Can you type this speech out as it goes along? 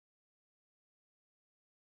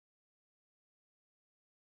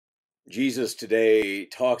Jesus today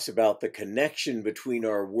talks about the connection between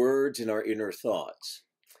our words and our inner thoughts.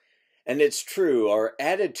 And it's true, our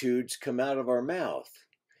attitudes come out of our mouth.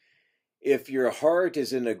 If your heart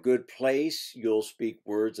is in a good place, you'll speak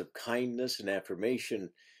words of kindness and affirmation.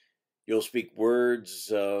 You'll speak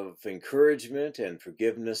words of encouragement and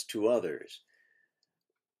forgiveness to others.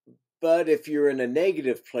 But if you're in a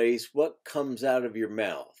negative place, what comes out of your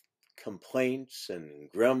mouth? Complaints and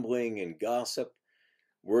grumbling and gossip,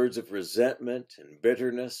 words of resentment and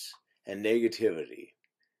bitterness and negativity.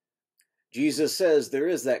 Jesus says there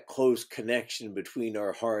is that close connection between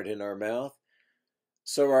our heart and our mouth.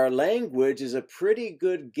 So our language is a pretty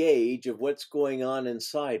good gauge of what's going on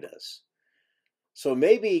inside us. So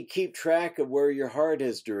maybe keep track of where your heart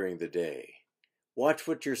is during the day. Watch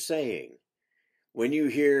what you're saying. When you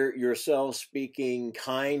hear yourself speaking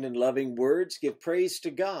kind and loving words, give praise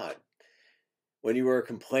to God. When you are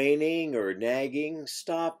complaining or nagging,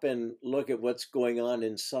 stop and look at what's going on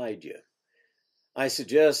inside you. I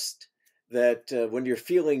suggest that when you're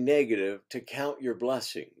feeling negative, to count your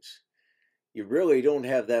blessings. You really don't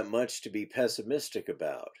have that much to be pessimistic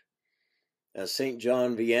about. As St.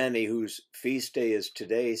 John Vianney, whose feast day is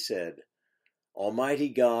today, said, "Almighty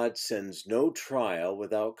God sends no trial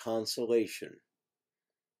without consolation."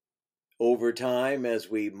 Over time,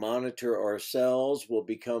 as we monitor ourselves, we'll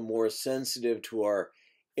become more sensitive to our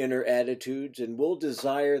inner attitudes, and we'll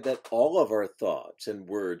desire that all of our thoughts and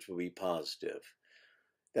words will be positive,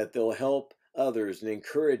 that they'll help others and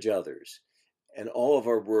encourage others, and all of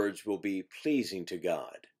our words will be pleasing to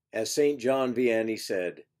God. As St. John Vianney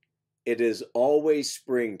said, "It is always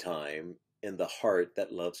springtime in the heart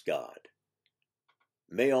that loves God."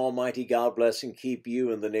 May Almighty God bless and keep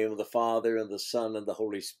you in the name of the Father, and the Son, and the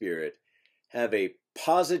Holy Spirit. Have a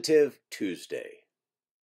positive Tuesday.